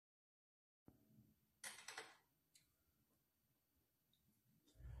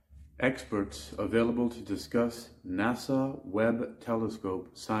Experts available to discuss NASA Webb telescope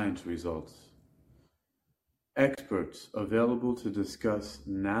science results. Experts available to discuss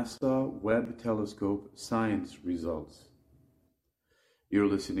NASA Webb telescope science results. You're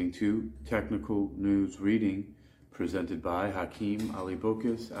listening to Technical News Reading, presented by Hakeem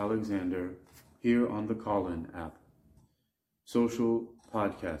Alibokis Alexander, here on the Call-In app. Social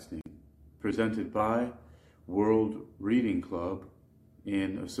podcasting, presented by World Reading Club,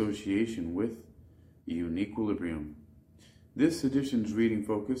 in association with Uniquilibrium. This edition's reading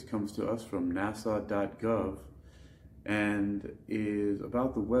focus comes to us from nasa.gov and is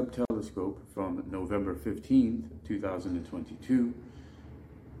about the Webb telescope from November 15th, 2022.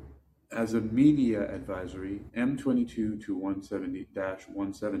 As a media advisory, M22 to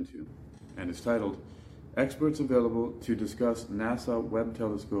 170-172, and is titled, Experts Available to Discuss NASA Webb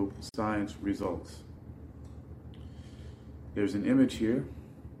Telescope Science Results. There's an image here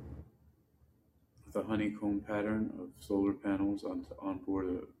with a honeycomb pattern of solar panels on board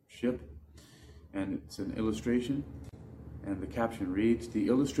a ship, and it's an illustration, and the caption reads, the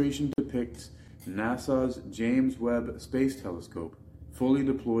illustration depicts NASA's James Webb Space Telescope fully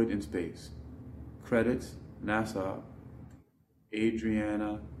deployed in space. Credits NASA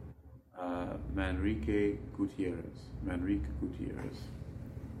Adriana Manrique Gutierrez.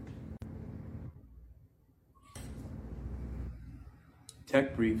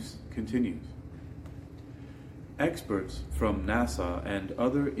 Tech Briefs continues. Experts from NASA and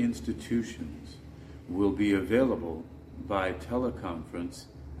other institutions will be available by teleconference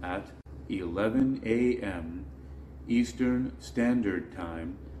at 11 a.m. Eastern Standard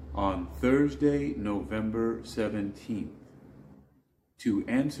Time on Thursday, November 17th, to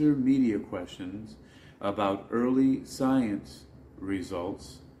answer media questions about early science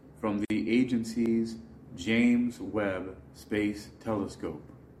results from the agency's James Webb Space Telescope.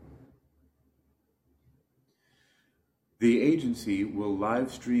 The agency will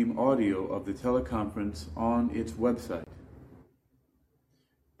live stream audio of the teleconference on its website.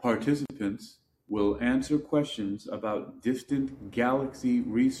 Participants will answer questions about distant galaxy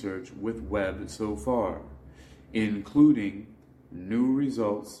research with Webb so far, including new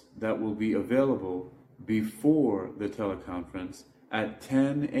results that will be available before the teleconference at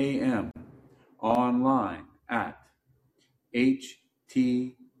 10 a.m. online at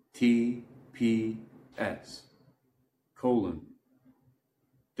https://www.nasa.gov/WEBB.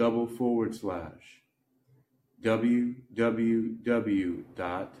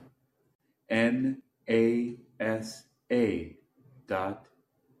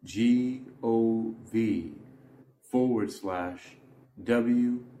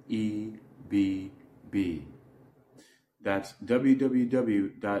 That's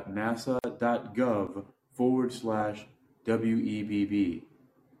www.nasa.gov/WEBB.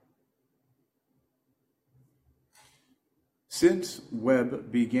 Since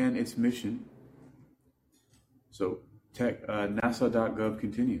Webb began its mission, NASA.gov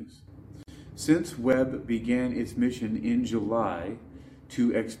continues. Since Webb began its mission in July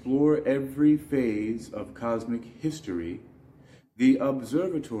to explore every phase of cosmic history, the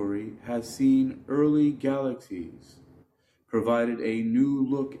observatory has seen early galaxies, provided a new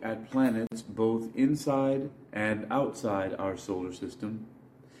look at planets both inside and outside our solar system,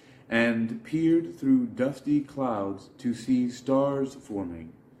 and peered through dusty clouds to see stars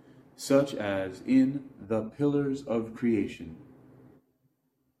forming, such as in the Pillars of Creation.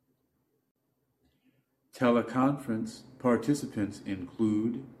 Teleconference participants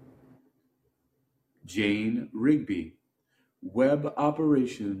include Jane Rigby, Webb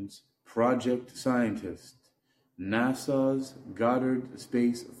Operations Project Scientist, NASA's Goddard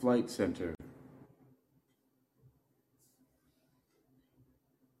Space Flight Center.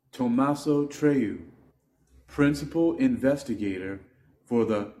 Tommaso Treu, Principal Investigator for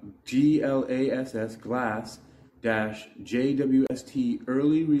the GLASS GLASS-JWST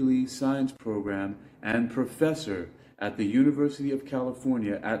Early Release Science Program and Professor at the University of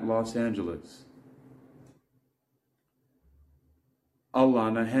California at Los Angeles.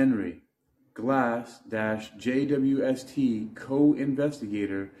 Alana Henry, GLASS-JWST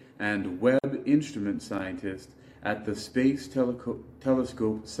Co-Investigator and Webb Instrument Scientist at the Space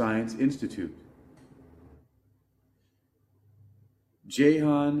Telescope Science Institute.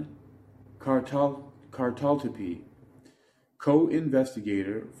 Jehan Kartaltepe,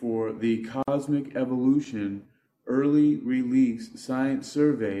 Co-Investigator for the Cosmic Evolution Early Release Science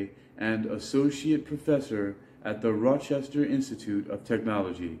Survey and Associate Professor at the Rochester Institute of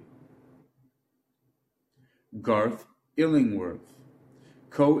Technology. Garth Illingworth,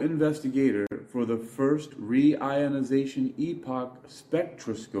 co-investigator for the first reionization epoch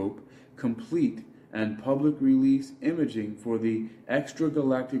spectroscope complete and public release imaging for the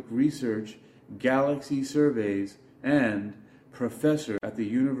Extragalactic Research Galaxy Surveys, and professor at the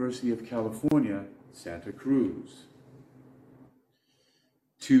University of California, Santa Cruz.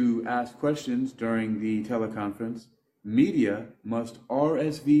 To ask questions during the teleconference, media must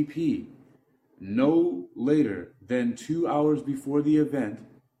RSVP no later than 2 hours before the event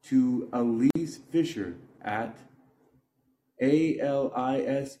to Elise Fisher at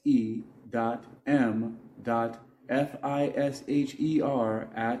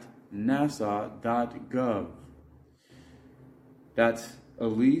alise.m.fisher@nasa.gov. That's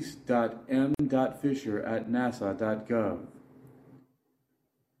elise.m.fisher@nasa.gov.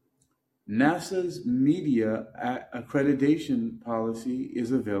 NASA's media accreditation policy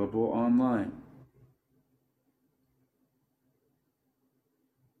is available online.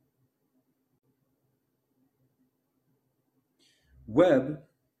 Webb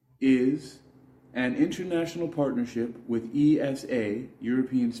is an international partnership with ESA,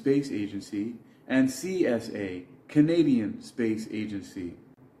 European Space Agency, and CSA, Canadian Space Agency.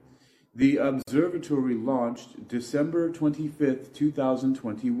 The observatory launched December 25,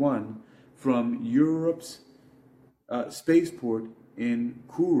 2021, from Europe's spaceport in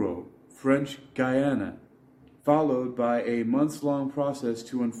Kourou, French Guiana, followed by a months-long process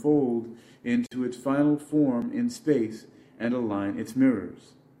to unfold into its final form in space and align its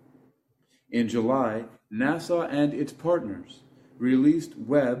mirrors. In July, NASA and its partners released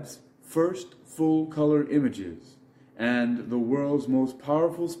Webb's first full-color images, and the world's most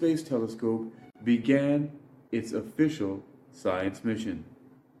powerful space telescope began its official science mission.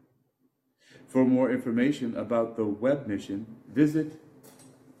 For more information about the Webb mission, visit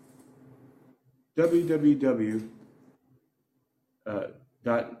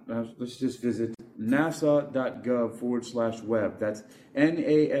nasa.gov/Webb. That's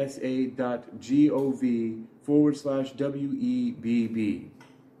nasa.gov/WEBB.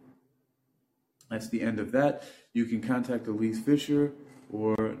 That's the end of that. You can contact Elise Fisher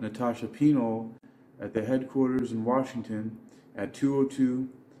or Natasha Pinol at the headquarters in Washington at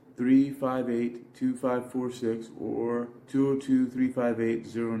 202-358-2546 or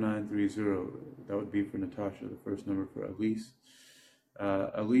 202-358-0930. That would be for Natasha, the first number for Elise.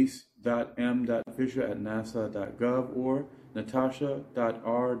 Elise.m.fisher@nasa.gov or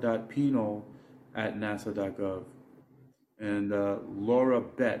natasha.r.pinol@nasa.gov. And Laura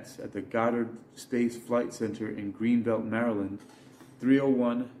Betts at the Goddard Space Flight Center in Greenbelt, Maryland,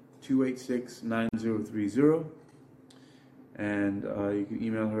 301-286-9030. And you can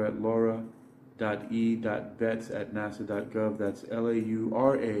email her at laura.e.betts@nasa.gov. That's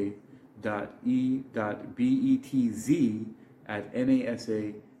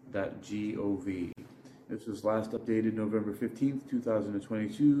laura.e.betz@nasa.gov. This was last updated November 15th,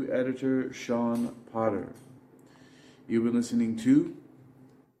 2022. Editor Sean Potter. You've been listening to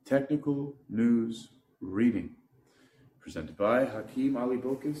Technical News Reading, presented by Hakeem Ali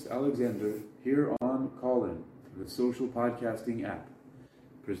Bokus Alexander, here on Callin, the social podcasting app,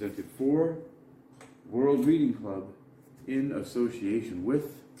 presented for World Reading Club in association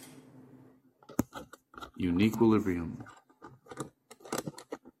with Uniquilibrium.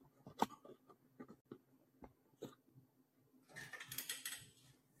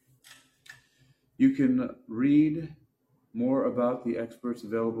 You can read more about the experts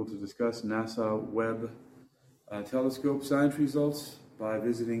available to discuss NASA Webb telescope science results by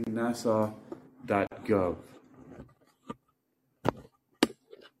visiting nasa.gov.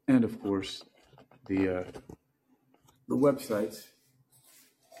 And of course, the websites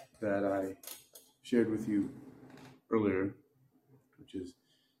that I shared with you earlier, which is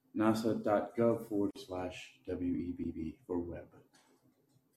nasa.gov/WEBB for